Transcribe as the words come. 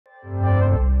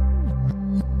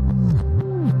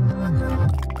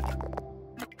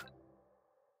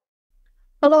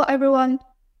Hello, everyone.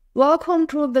 Welcome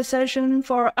to the session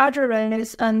for Azure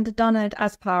Redis and .NET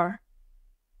Aspire.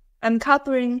 I'm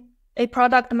Catherine, a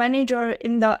product manager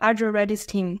in the Azure Redis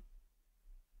team.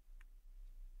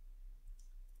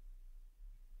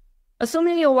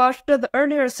 Assuming you watched the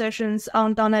earlier sessions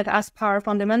on .NET Aspire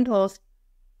fundamentals,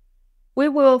 we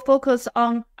will focus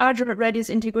on Azure Redis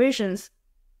integrations.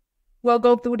 We'll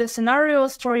go through the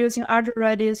scenarios for using Azure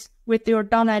Redis with your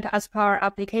 .NET Aspire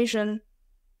application,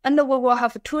 and we will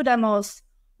have two demos,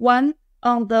 one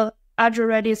on the Azure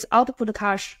Redis output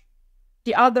cache.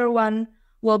 The other one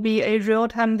will be a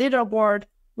real-time leaderboard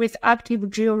with active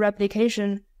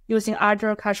geo-replication using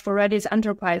Azure Cache for Redis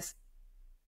Enterprise.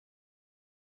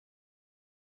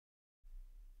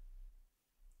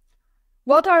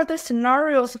 What are the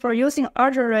scenarios for using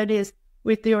Azure Redis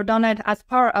with your .NET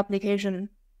Aspire application?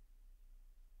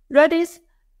 Redis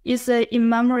is an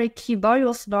in-memory key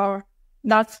value store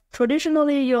that's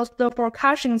traditionally used for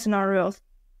caching scenarios.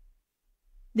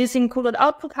 These include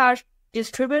output cache,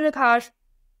 distributed cache,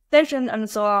 session, and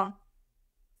so on.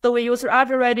 So we use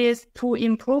Azure Redis to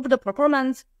improve the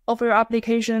performance of your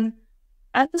application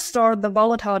and store the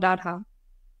volatile data.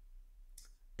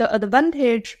 The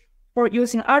advantage for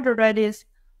using Azure Redis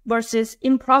versus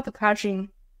improper caching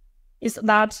is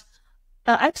that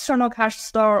an external cache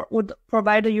store would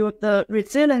provide you the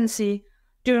resiliency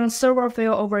during server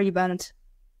failover event.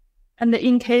 And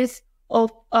in case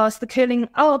of scaling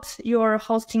out your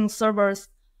hosting servers,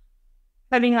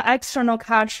 having an external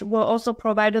cache will also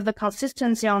provide the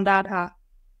consistency on data,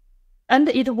 and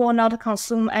it will not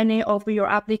consume any of your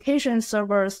application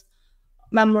servers'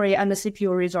 memory and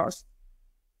CPU resource.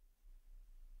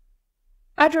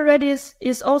 Azure Redis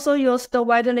is also used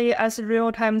widely as a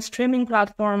real-time streaming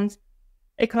platform.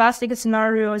 A classic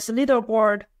scenario is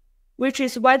Leaderboard, which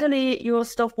is widely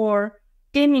used for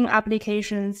gaming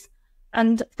applications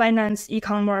and finance,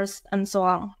 e-commerce, and so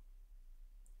on.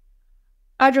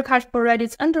 Azure Cache for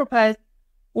Redis Enterprise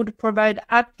would provide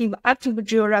active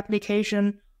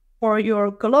geo-replication for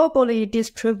your globally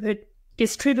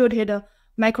distributed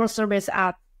microservice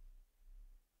app.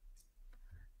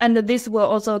 And this will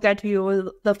also get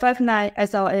you the 5.9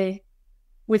 SLA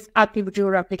with active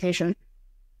geo-replication.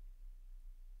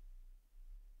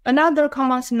 Another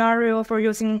common scenario for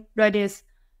using Redis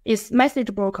is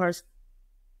message brokers.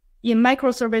 In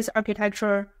microservice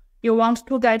architecture, you want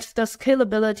to get the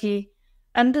scalability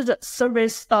and the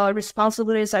service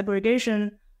responsibility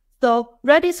segregation, so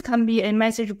Redis can be a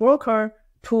message broker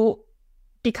to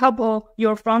decouple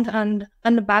your front end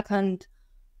and back end,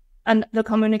 and the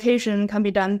communication can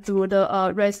be done through the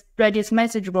Redis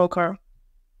message broker.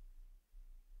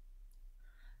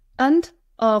 And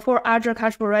for Azure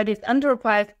Cache for Redis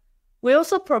Enterprise, we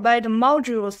also provide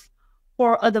modules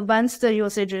for advanced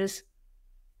usages,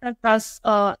 such as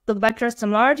the vector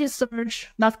similarity search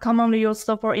that's commonly used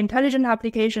for intelligent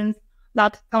applications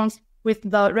that comes with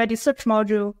the Redis search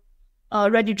module.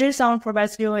 Redis.json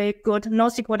provides you a good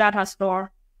NoSQL data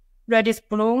store. Redis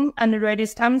Bloom and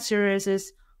Redis time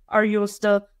series are used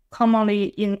commonly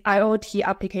in IoT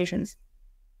applications.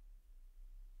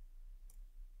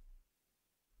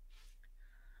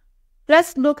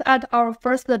 Let's look at our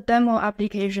first demo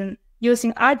application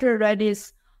using Azure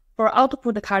Redis for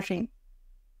output caching.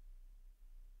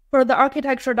 For the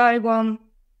architecture diagram,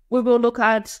 we will look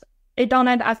at a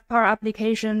 .NET Aspire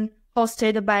application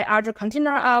hosted by Azure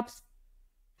Container Apps,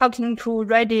 talking to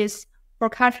Redis for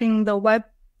caching the web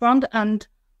front-end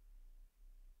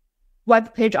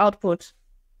web page output.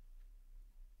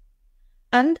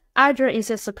 And Azure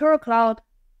is a secure cloud,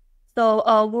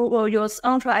 so we will use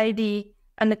Entra ID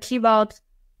and Key Vault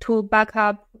to back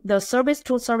up the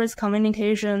service-to-service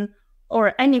communication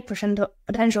or any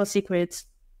potential secrets,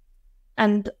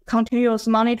 and continuous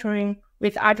monitoring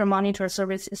with Azure Monitor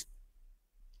services.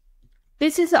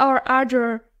 This is our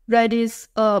Azure Redis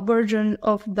version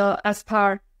of the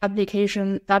Aspire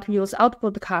application that use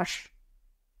output cache.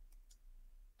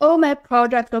 All my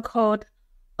project code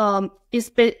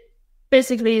is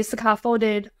basically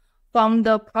scaffolded from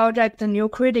the project new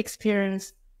create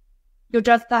experience. You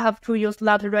just have to use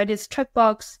that Redis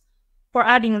checkbox for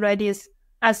adding Redis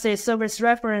as a service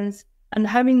reference and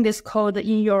having this code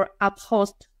in your app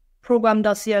host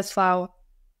program.cs file.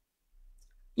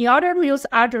 In order to use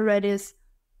Azure Redis,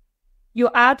 you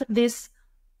add this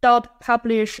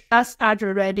 .publish as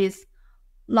Azure Redis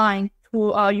line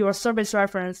to your service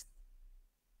reference.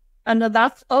 And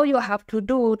that's all you have to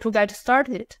do to get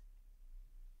started.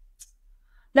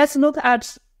 Let's look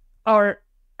at our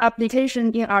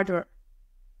application in Azure.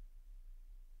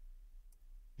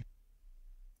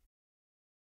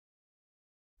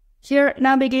 Here,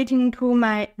 navigating to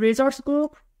my resource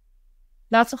group,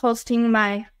 that's hosting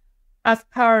my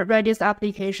Aspire Redis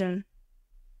application.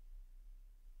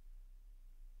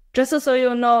 Just so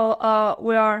you know,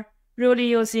 we are really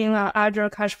using Azure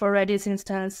Cache for Redis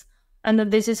instance, and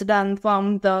this is done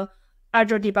from the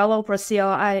Azure Developer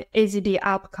CLI azd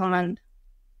app command.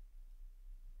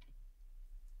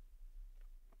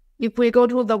 If we go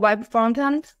to the web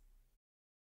frontend,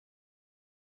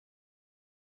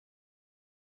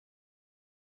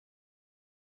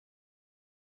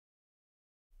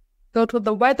 go to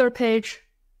the weather page.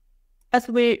 As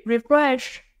we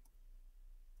refresh,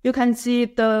 you can see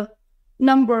the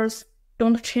numbers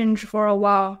don't change for a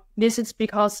while. This is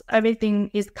because everything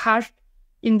is cached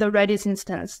in the Redis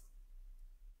instance.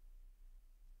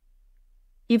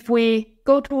 If we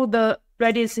go to the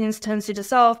Redis instance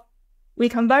itself, we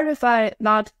can verify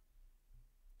that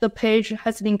the page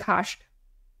has been cached.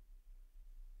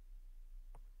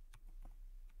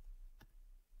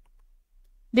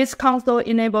 This console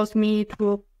enables me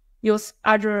to use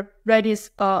Azure Redis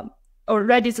or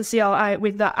Redis CLI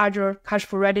with the Azure Cache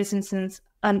for Redis instance,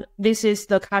 and this is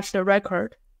the cached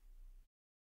record.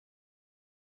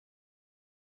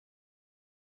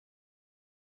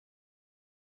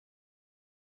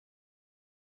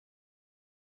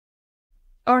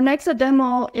 Our next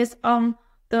demo is on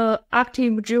the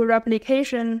active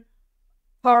geo-replication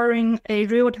powering a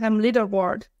real-time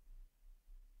leaderboard.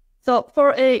 So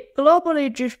for a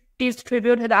globally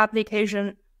distributed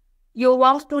application, you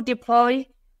want to deploy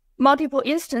multiple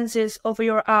instances of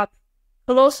your app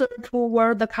closer to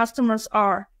where the customers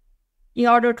are in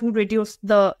order to reduce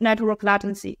the network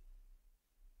latency.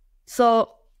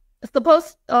 So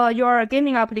suppose you are a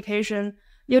gaming application,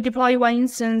 you deploy one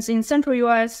instance in Central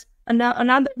US and then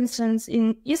another instance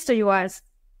in Eastern US.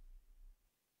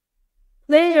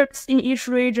 Players in each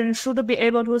region should be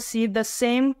able to see the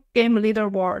same game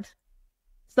leaderboard.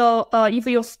 So if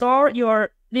you store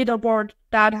your leaderboard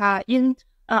data in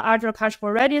an Azure Cache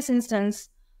for Redis instance,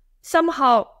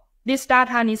 somehow this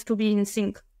data needs to be in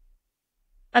sync.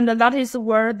 And that is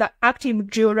where the active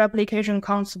geo-replication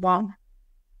comes from.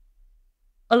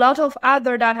 A lot of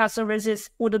other data services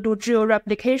would do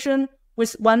geo-replication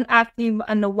with one active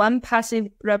and one passive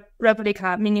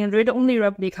replica, meaning read-only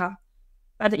replica.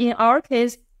 But in our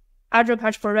case, Azure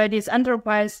Cache for Redis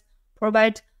Enterprise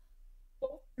provides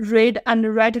read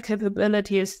and write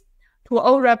capabilities to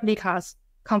all replicas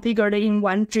configured in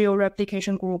one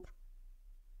geo-replication group.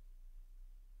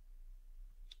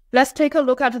 Let's take a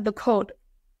look at the code.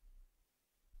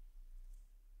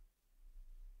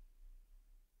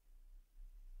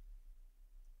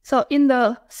 So in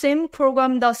the same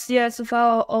program.cs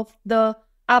file of the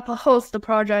app host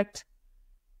project,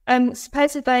 I'm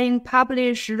specifying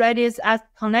publish Redis as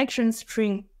connection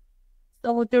string.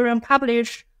 So during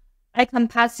publish, I can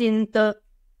pass in the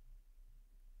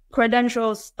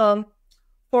credentials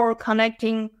for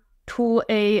connecting to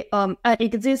an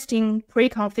existing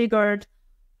pre-configured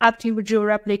active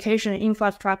geo-replication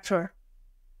infrastructure.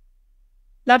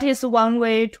 That is one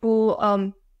way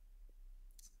to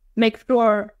make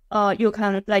sure you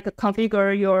can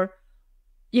configure your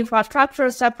infrastructure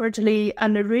separately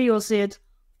and reuse it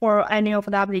for any of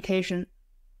the application.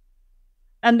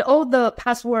 And all the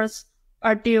passwords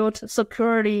are dealt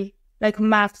securely,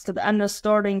 masked and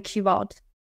stored in Key Vault.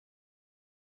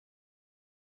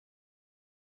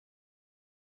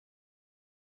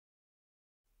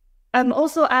 I'm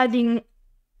also adding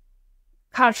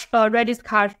Redis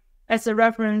Cache as a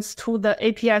reference to the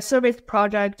API service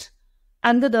project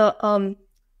and the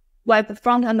web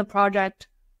frontend project,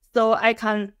 so I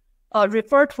can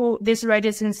refer to this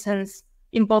Redis instance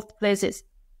in both places.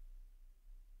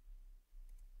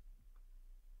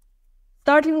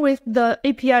 Starting with the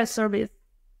API service.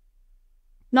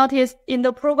 Notice in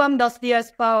the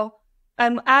program.cs file,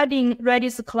 I'm adding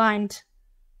Redis client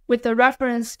with a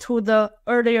reference to the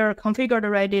earlier configured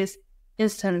Redis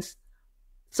instance.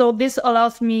 So this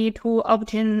allows me to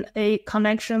obtain a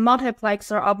connection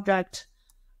multiplexer object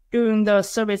during the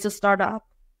service startup.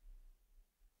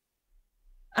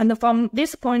 And from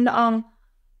this point on,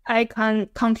 I can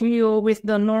continue with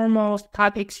the normal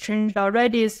Stack Exchange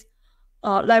Redis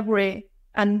library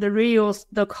and reuse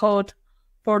the code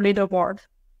for leaderboard.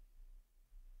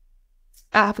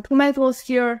 I have two methods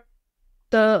here.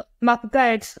 The map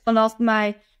get allows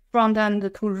my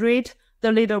frontend to read the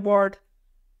leaderboard,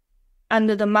 and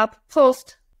the map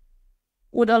post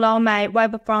would allow my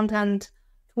web frontend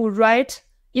to write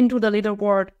into the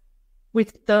leaderboard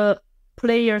with the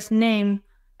player's name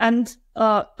and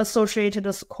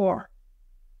associated score.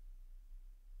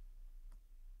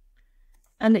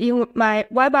 And in my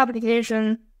web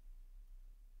application,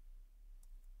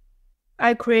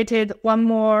 I created one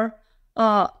more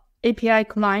API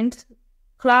client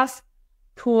class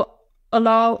to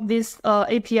allow these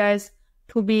APIs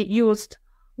to be used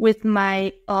with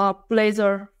my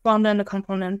Blazor front-end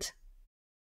component.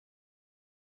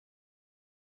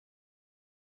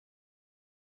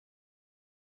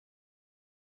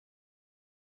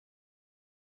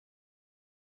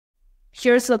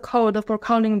 Here's the code for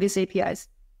calling these APIs.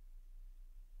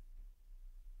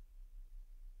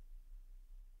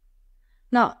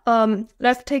 Now,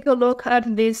 let's take a look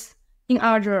at this in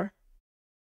Azure.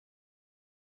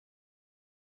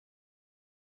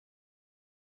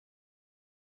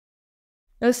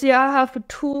 You see, I have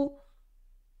 2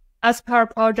 Aspire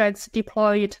projects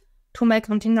deployed to my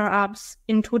container apps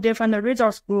in 2 different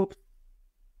resource groups,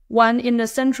 one in the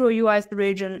central US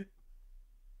region,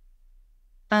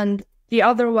 and the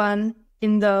other one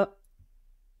in the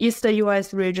East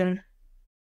US region.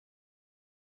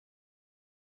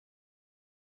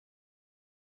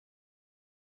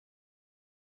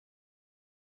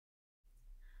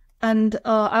 And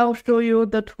I'll show you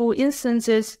the 2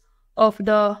 instances of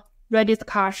the Redis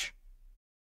Cache.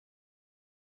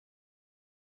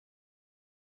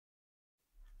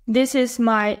 This is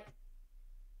my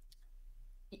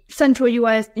central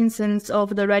US instance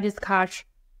of the Redis Cache.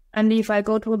 And if I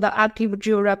go to the active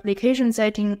geo-replication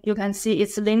setting, you can see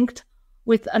it's linked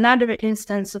with another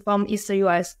instance from East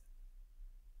US.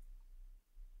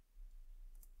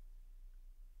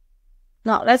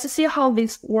 Now, let's see how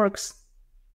this works.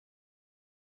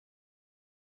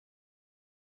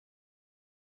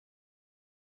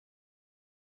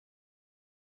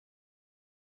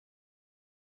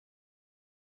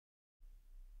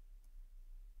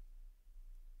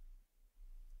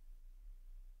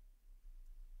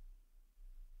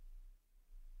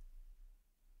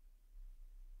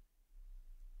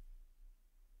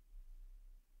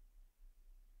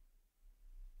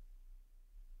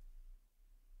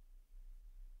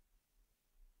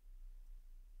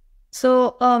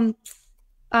 So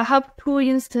I have 2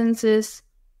 instances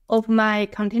of my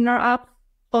container app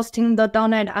hosting the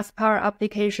 .NET Aspire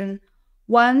application,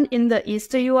 one in the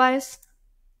East US,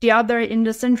 the other in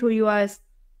the Central US,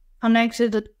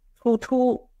 connected to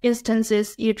 2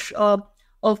 instances each of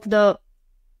the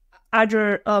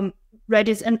Azure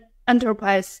Redis and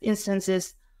Enterprise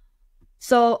instances.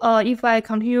 So if I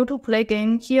continue to play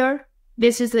game here,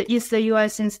 this is the East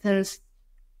US instance.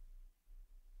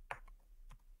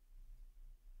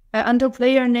 I enter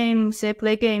player name, say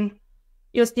play game.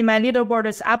 You see my leaderboard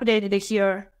is updated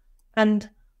here. And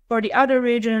for the other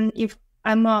region, if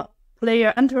I'm a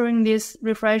player entering this,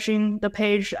 refreshing the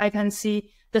page, I can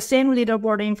see the same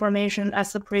leaderboard information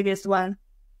as the previous one.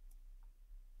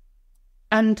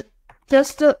 And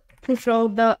just to show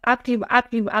the active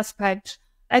aspect,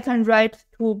 I can write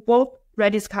to both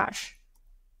Redis Cache.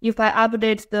 If I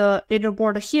update the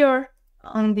leaderboard here,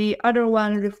 on the other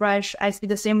one refresh, I see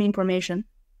the same information.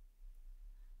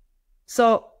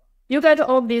 So you get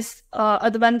all these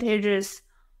advantages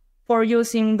for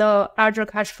using the Azure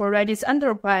Cache for Redis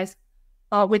Enterprise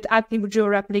with active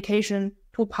geo-replication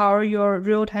to power your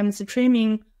real-time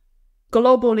streaming,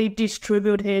 globally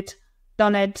distributed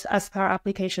 .NET Aspire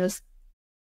applications.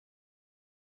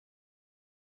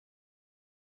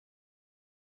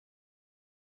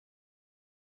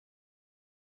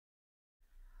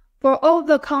 For all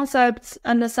the concepts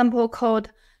and the sample code,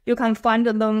 you can find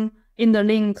them in the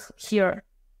link here.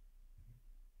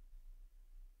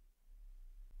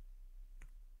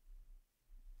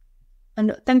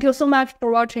 And thank you so much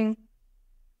for watching.